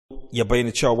ya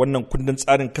bayyana cewa wannan kundin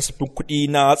tsarin kasafin kuɗi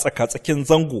na tsaka-tsakin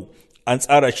zango an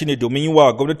tsara shi ne domin yi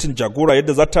wa gwamnatin jagora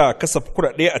yadda za ta kasafa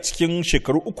kuɗaɗe a cikin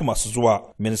shekaru 3 masu zuwa.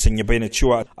 Ministan ya bayyana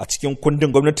cewa a cikin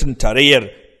kundin gwamnatin tarayyar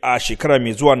a shekara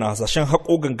mai zuwa na hasashen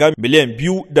haƙo ganga miliyan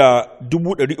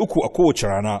 2.300 a kowace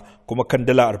rana, kuma kan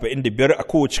dala 45 a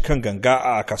kowace kan ganga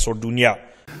a kasuwar duniya.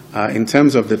 In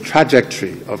terms of the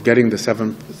trajectory of getting to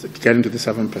the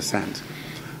 7%,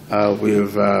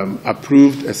 we've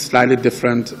approved a slightly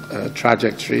different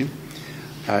trajectory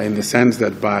in the sense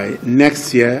that by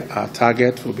next year our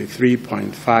target will be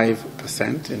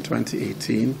 3.5% in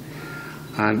 2018.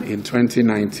 And in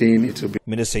 2019 it will be.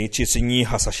 Ministan ya ce sun yi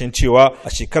hasashen cewa a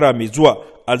shekara mai zuwa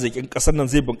arzikin kasar nan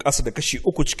zai bunƙasa da kashi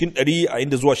 3 cikin 100, a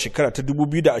inda zuwa shekara ta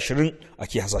 2020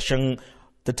 ake hasashen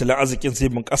tattalin arzikin zai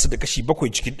bunƙasa da kashi 7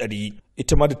 cikin 100.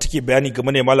 Ita ma da take bayani ga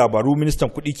manema labaru, ministan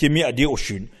kuɗi Kemi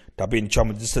Adeosun ta bayyana cewa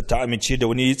majalisar ta amince da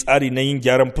wani tsari na yin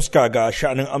gyaran fuska ga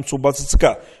sha'anin amso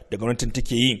basussuka da gwamnatin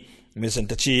take yi. Ministan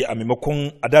ta ce a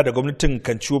maimakon a da gwamnatin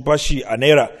kan ciwo bashi a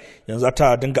naira, yanzu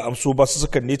ta dinga amso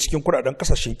basussukan ne cikin kuɗaɗen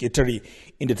ƙasashen ƙetare,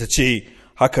 inda ta ce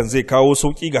hakan zai kawo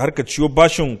sauƙi ga harkar ciwo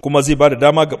bashin, kuma zai ba da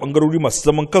dama ga ɓangarori masu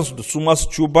zaman kansu da su masu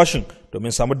ciwo bashin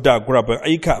domin samar da guraben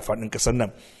ayyuka a faɗin ƙasar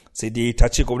nan. Sai dai ta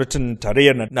ce gwamnatin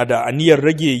tarayyar na da aniyar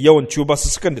rage yawan ciwo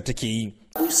basussukan da take yi.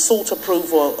 We sought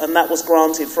approval and that was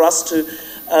granted for us to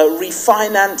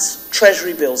refinance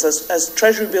treasury bills. As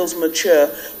treasury bills mature,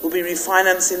 we'll be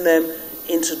refinancing them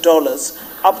into dollars.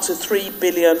 Up to $3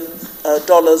 billion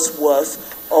worth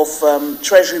of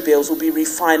treasury bills will be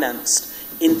refinanced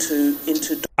into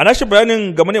A nashi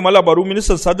bayanin ga manema labaru,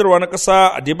 ministan sadarwa na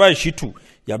ƙasa Adebayo Shitu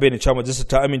ya bayyana cewa majalisar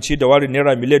ta amince da ware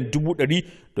naira miliyan 100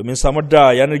 domin samar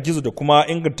da yanar gizo da kuma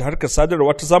inganta harkar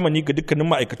sadarwa ta zamani ga dukkanin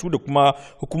ma'aikatu da kuma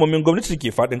hukumomin gwamnati da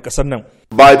ke faɗin ƙasar nan.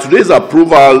 By today's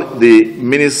approval, the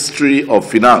Ministry of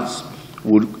Finance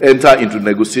will enter into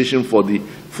negotiation for the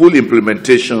full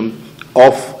implementation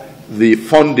of the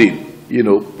funding,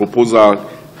 proposal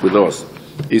with us.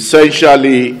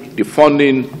 Essentially, the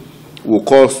funding will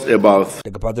cost about.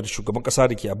 Daga fadar shugaban ƙasa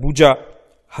da ke Abuja,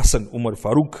 Hassan Umar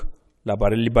Faruk,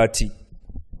 labaran Liberty.